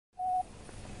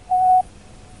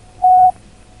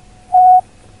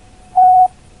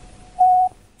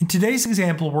In today's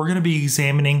example, we're going to be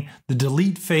examining the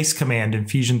delete face command in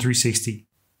Fusion 360.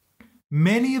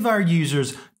 Many of our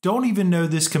users don't even know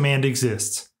this command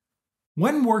exists.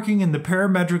 When working in the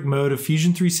parametric mode of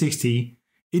Fusion 360,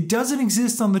 it doesn't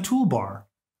exist on the toolbar.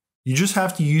 You just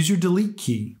have to use your delete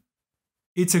key.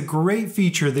 It's a great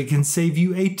feature that can save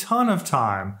you a ton of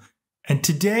time, and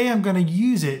today I'm going to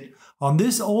use it on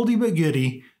this oldie but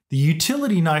goodie, the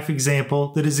utility knife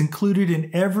example that is included in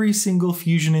every single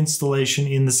Fusion installation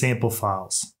in the sample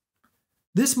files.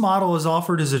 This model is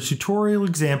offered as a tutorial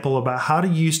example about how to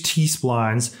use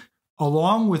T-splines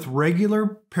along with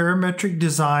regular parametric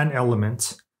design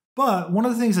elements. But one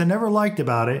of the things I never liked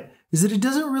about it is that it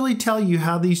doesn't really tell you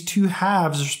how these two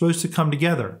halves are supposed to come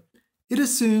together. It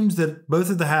assumes that both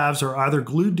of the halves are either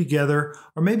glued together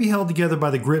or maybe held together by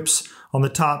the grips on the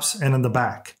tops and on the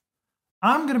back.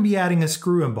 I'm going to be adding a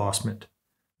screw embossment.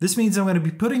 This means I'm going to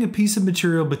be putting a piece of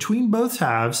material between both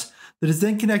halves that is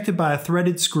then connected by a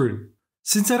threaded screw.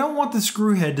 Since I don't want the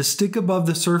screw head to stick above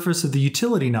the surface of the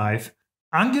utility knife,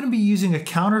 I'm going to be using a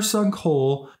countersunk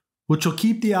hole which will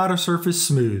keep the outer surface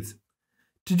smooth.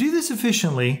 To do this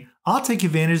efficiently, I'll take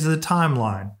advantage of the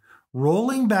timeline,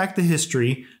 rolling back the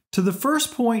history to the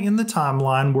first point in the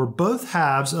timeline where both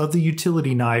halves of the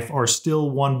utility knife are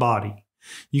still one body.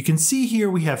 You can see here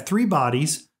we have three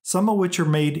bodies, some of which are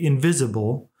made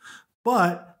invisible,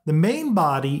 but the main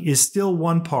body is still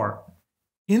one part.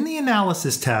 In the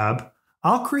Analysis tab,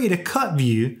 I'll create a cut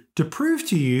view to prove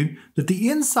to you that the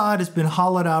inside has been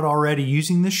hollowed out already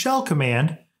using the shell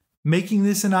command, making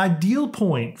this an ideal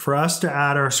point for us to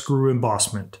add our screw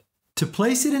embossment. To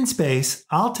place it in space,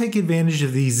 I'll take advantage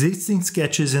of the existing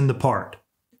sketches in the part.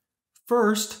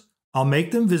 First, I'll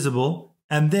make them visible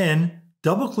and then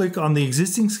double-click on the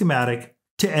existing schematic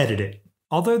to edit it.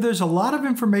 Although there's a lot of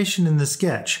information in the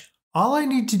sketch, all I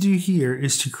need to do here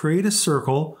is to create a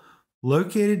circle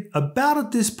located about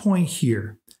at this point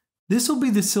here. This will be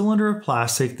the cylinder of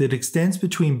plastic that extends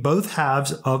between both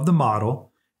halves of the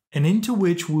model and into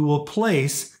which we will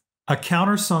place a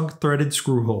countersunk threaded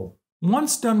screw hole.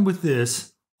 Once done with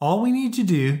this, all we need to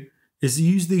do is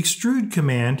use the extrude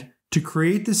command to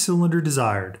create the cylinder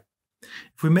desired.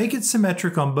 If we make it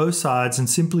symmetric on both sides and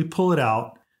simply pull it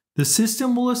out, the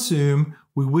system will assume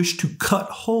we wish to cut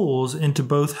holes into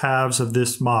both halves of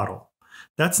this model.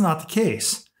 That's not the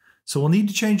case. So we'll need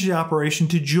to change the operation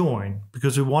to join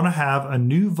because we want to have a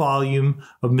new volume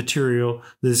of material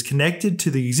that is connected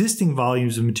to the existing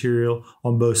volumes of material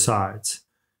on both sides.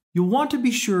 You'll want to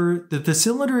be sure that the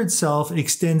cylinder itself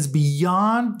extends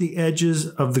beyond the edges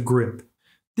of the grip.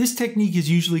 This technique is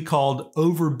usually called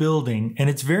overbuilding, and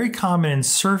it's very common in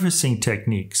surfacing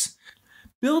techniques.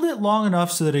 Build it long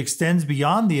enough so that it extends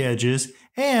beyond the edges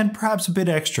and perhaps a bit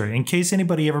extra in case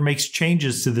anybody ever makes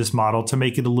changes to this model to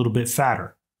make it a little bit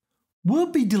fatter.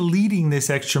 We'll be deleting this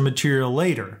extra material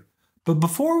later, but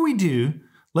before we do,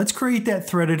 let's create that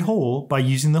threaded hole by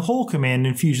using the hole command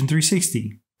in Fusion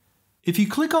 360. If you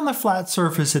click on the flat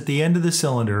surface at the end of the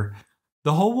cylinder,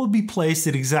 the hole will be placed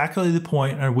at exactly the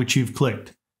point on which you've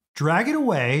clicked. Drag it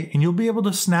away and you'll be able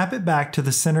to snap it back to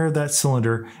the center of that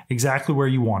cylinder exactly where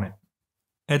you want it.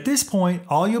 At this point,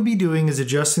 all you'll be doing is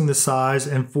adjusting the size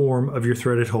and form of your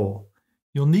threaded hole.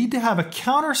 You'll need to have a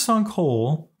countersunk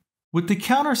hole with the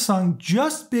countersunk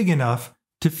just big enough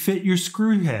to fit your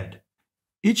screw head.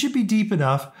 It should be deep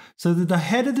enough so that the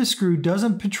head of the screw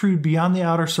doesn't protrude beyond the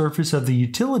outer surface of the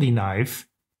utility knife.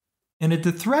 And at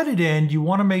the threaded end, you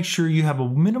want to make sure you have a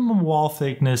minimum wall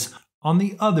thickness on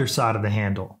the other side of the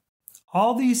handle.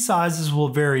 All these sizes will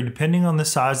vary depending on the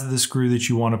size of the screw that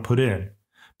you want to put in.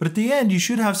 But at the end, you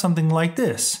should have something like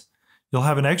this. You'll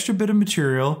have an extra bit of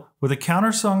material with a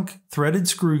countersunk threaded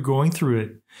screw going through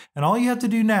it. And all you have to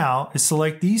do now is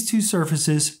select these two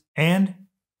surfaces and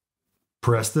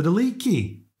press the delete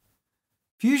key.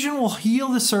 Fusion will heal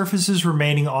the surfaces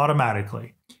remaining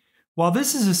automatically. While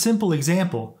this is a simple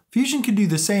example, Fusion can do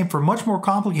the same for much more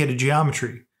complicated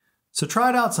geometry. So try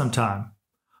it out sometime.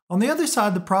 On the other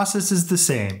side, the process is the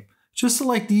same. Just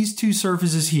select these two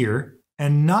surfaces here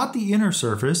and not the inner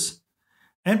surface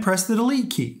and press the delete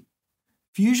key.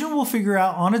 Fusion will figure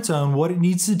out on its own what it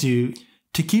needs to do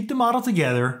to keep the model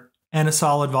together and a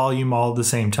solid volume all at the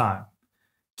same time.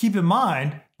 Keep in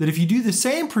mind that if you do the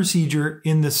same procedure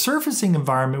in the surfacing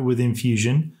environment within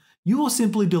Fusion, you will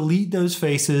simply delete those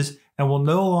faces and will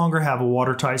no longer have a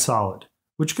watertight solid,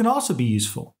 which can also be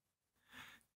useful.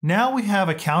 Now we have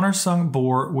a countersunk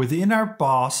bore within our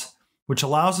boss, which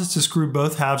allows us to screw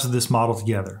both halves of this model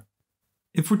together.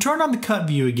 If we turn on the cut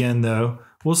view again though,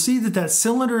 we'll see that that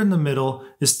cylinder in the middle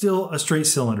is still a straight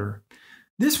cylinder.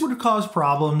 This would cause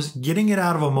problems getting it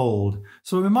out of a mold,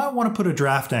 so we might want to put a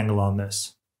draft angle on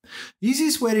this. The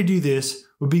easiest way to do this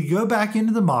would be to go back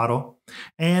into the model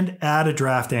and add a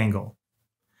draft angle.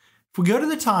 If we go to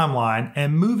the timeline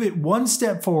and move it one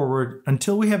step forward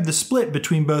until we have the split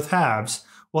between both halves,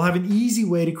 we'll have an easy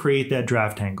way to create that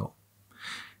draft angle.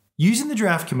 Using the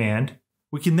draft command,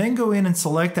 we can then go in and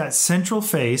select that central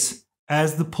face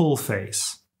as the pull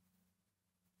face.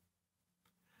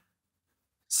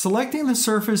 Selecting the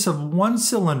surface of one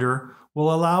cylinder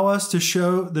will allow us to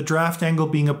show the draft angle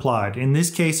being applied, in this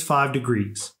case 5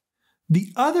 degrees.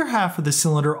 The other half of the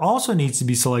cylinder also needs to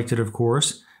be selected, of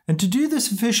course, and to do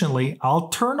this efficiently, I'll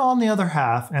turn on the other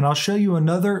half and I'll show you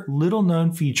another little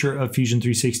known feature of Fusion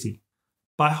 360.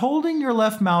 By holding your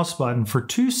left mouse button for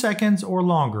 2 seconds or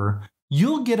longer,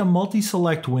 you'll get a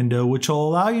multi-select window which will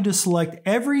allow you to select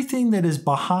everything that is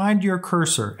behind your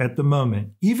cursor at the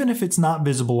moment, even if it's not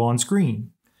visible on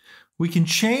screen. We can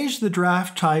change the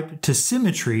draft type to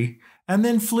symmetry and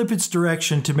then flip its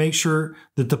direction to make sure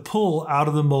that the pull out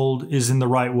of the mold is in the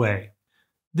right way.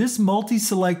 This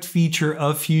multi-select feature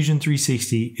of Fusion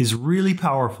 360 is really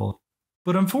powerful,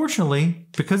 but unfortunately,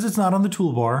 because it's not on the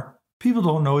toolbar, people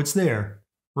don't know it's there.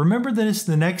 Remember this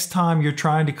the next time you're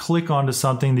trying to click onto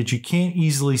something that you can't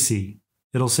easily see.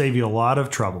 It'll save you a lot of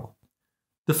trouble.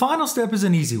 The final step is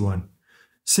an easy one.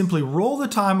 Simply roll the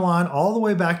timeline all the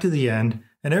way back to the end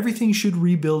and everything should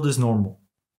rebuild as normal.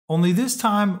 Only this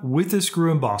time with a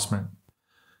screw embossment.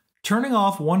 Turning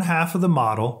off one half of the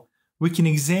model, we can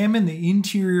examine the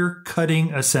interior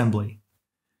cutting assembly.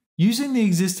 Using the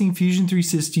existing Fusion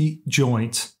 360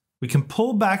 joints, we can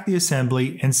pull back the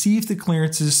assembly and see if the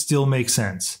clearances still make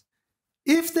sense.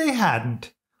 If they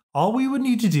hadn't, all we would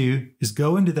need to do is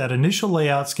go into that initial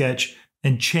layout sketch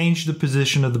and change the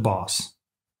position of the boss.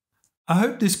 I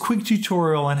hope this quick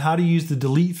tutorial on how to use the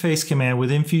delete face command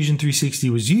within Fusion 360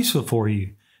 was useful for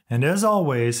you, and as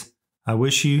always, I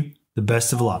wish you the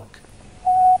best of luck.